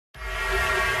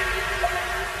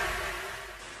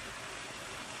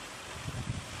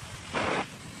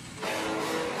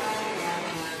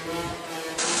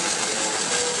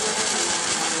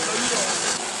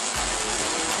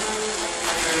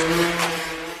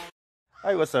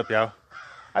Hey, what's up, y'all?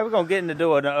 Hey, we're gonna get into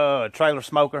doing a trailer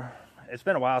smoker. It's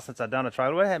been a while since I've done a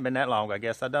trailer. Well, it hasn't been that long, I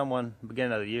guess. I done one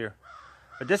beginning of the year,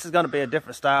 but this is gonna be a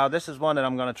different style. This is one that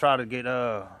I'm gonna try to get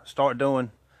start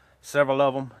doing several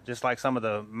of them, just like some of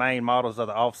the main models of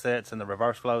the offsets and the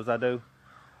reverse flows I do.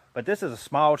 But this is a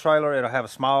small trailer. It'll have a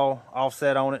small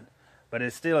offset on it, but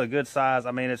it's still a good size.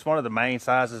 I mean, it's one of the main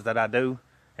sizes that I do,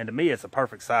 and to me, it's a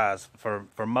perfect size for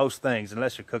most things,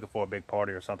 unless you're cooking for a big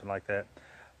party or something like that.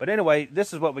 But anyway,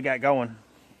 this is what we got going.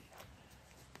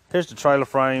 Here's the trailer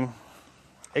frame.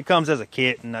 It comes as a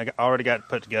kit, and I already got it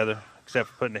put together, except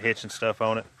for putting the hitch and stuff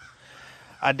on it.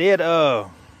 I did,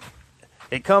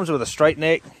 it comes with a straight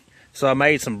neck, so I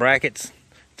made some brackets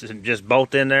to just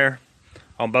bolt in there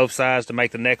on both sides to make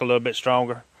the neck a little bit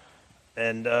stronger.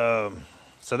 And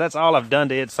so that's all I've done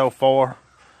to it so far.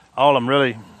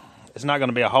 It's not going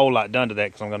to be a whole lot done to that,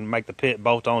 because I'm going to make the pit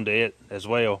bolt onto it as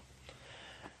well.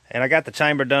 And I got the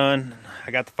chamber done.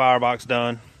 I got the firebox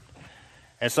done.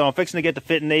 And so I'm fixing to get the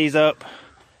fitting knees up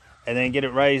and then get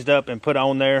it raised up and put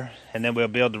on there. And then we'll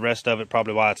build the rest of it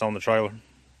probably while it's on the trailer.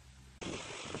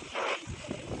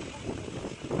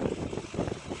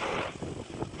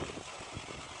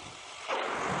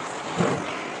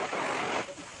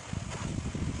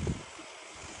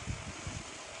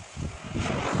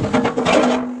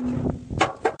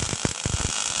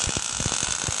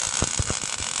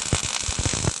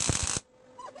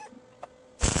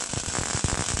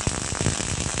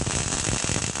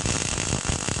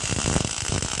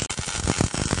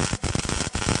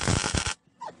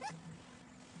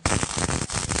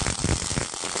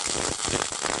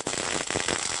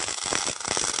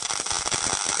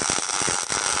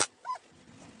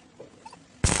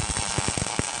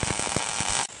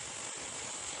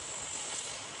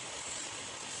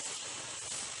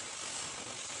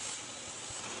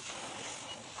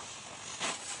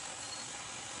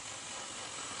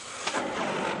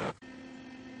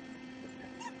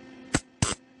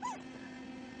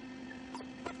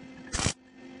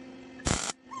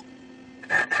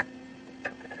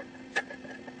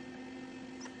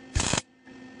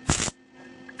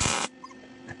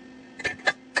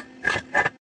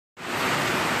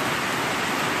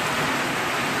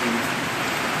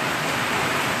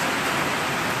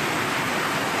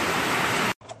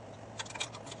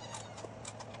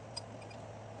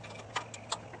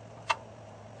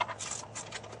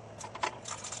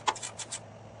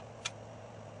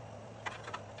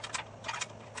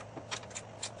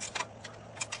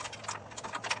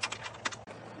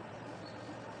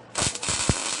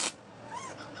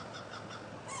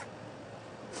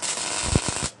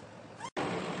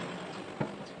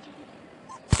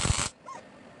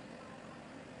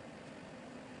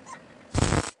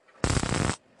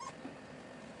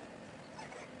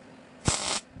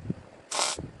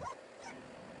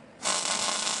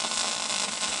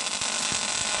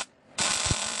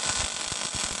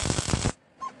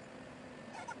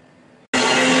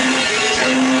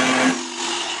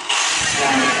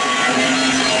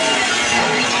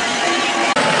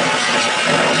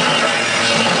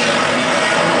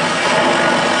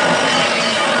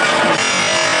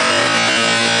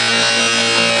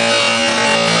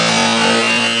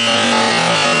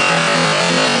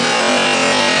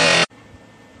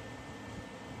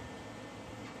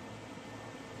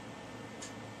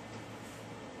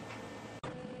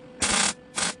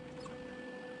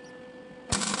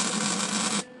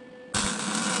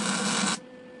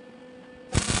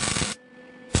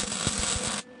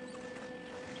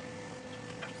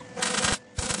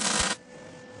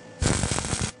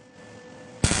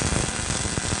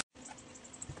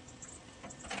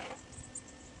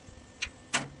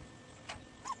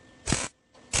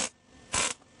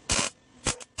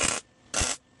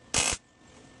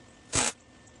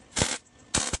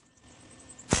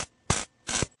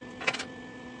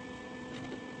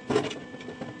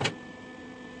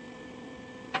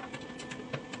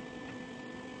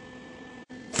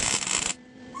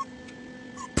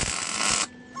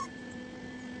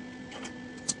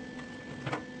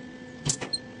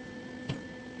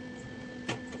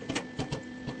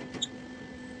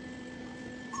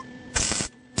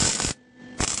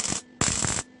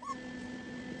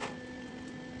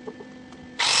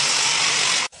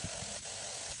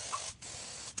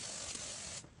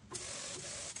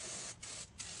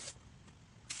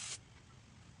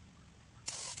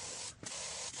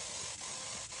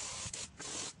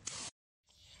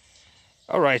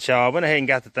 All right, y'all, I went ahead and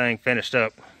got the thing finished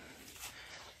up.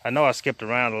 I know I skipped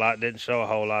around a lot, didn't show a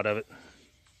whole lot of it.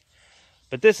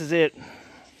 But this is it.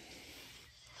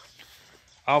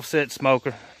 Offset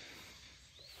smoker.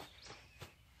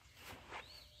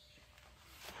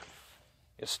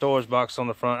 A storage box on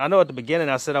the front. I know at the beginning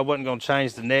I said I wasn't going to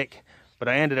change the neck, but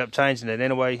I ended up changing it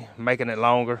anyway, making it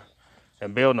longer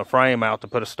and building a frame out to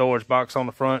put a storage box on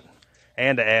the front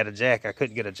and to add a jack. I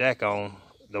couldn't get a jack on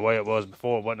the way it was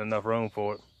before. It wasn't enough room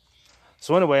for it.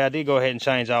 So anyway, I did go ahead and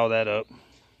change all that up.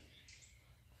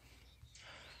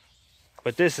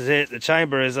 But this is it. The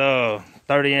chamber is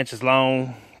 30 inches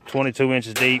long, 22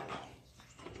 inches deep,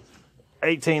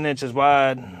 18 inches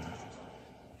wide.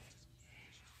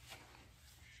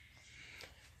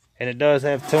 And it does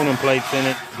have tuning plates in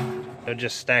it. They're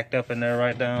just stacked up in there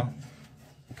right now.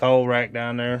 Coal rack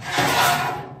down there.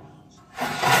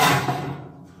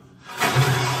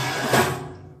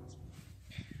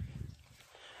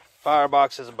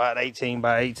 Firebox is about 18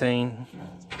 by 18.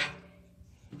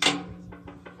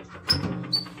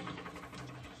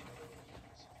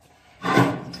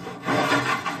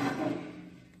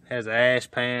 Has an ash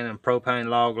pan and propane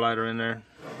log lighter in there.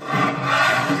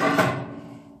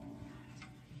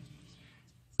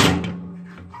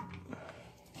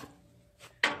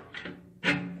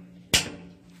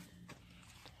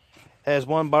 Has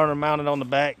one burner mounted on the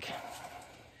back.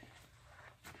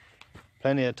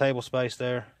 Plenty of table space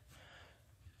there.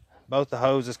 Both the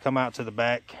hoses come out to the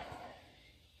back.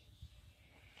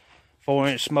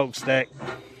 4-inch smokestack.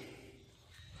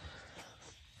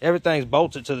 Everything's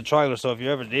bolted to the trailer, so if you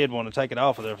ever did want to take it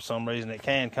off of there for some reason, it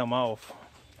can come off.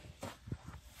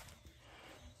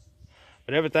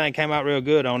 But everything came out real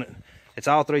good on it. It's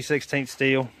all 3/16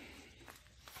 steel.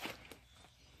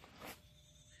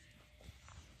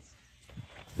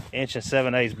 Inch and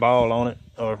 7/8 ball on it,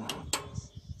 or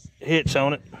hitch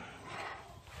on it.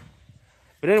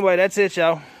 But anyway, that's it,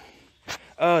 y'all.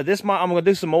 I'm gonna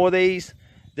do some more of these.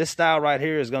 This style right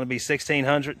here is gonna be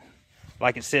 1600,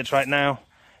 like it sits right now,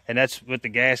 and that's with the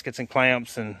gaskets and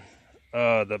clamps and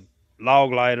the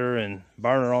log lighter and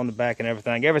burner on the back and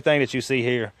everything. Everything that you see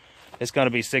here, it's gonna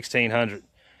be 1600,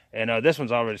 and this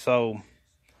one's already sold.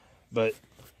 But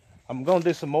I'm gonna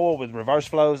do some more with reverse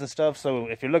flows and stuff. So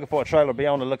if you're looking for a trailer, be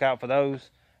on the lookout for those.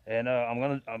 And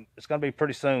it's gonna be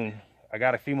pretty soon. I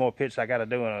got a few more pits I gotta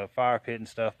do in a fire pit and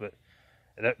stuff, but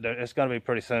it's gonna be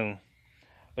pretty soon.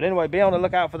 But anyway, be on the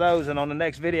lookout for those. And on the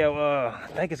next video, I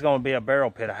think it's gonna be a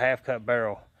barrel pit, a half-cut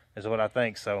barrel is what I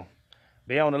think. So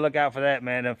be on the lookout for that,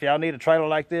 man. And if y'all need a trailer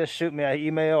like this, shoot me an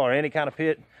email or any kind of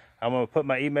pit. I'm gonna put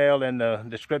my email in the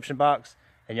description box,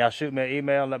 and y'all shoot me an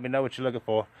email and let me know what you're looking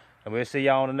for. And we'll see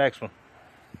y'all on the next one.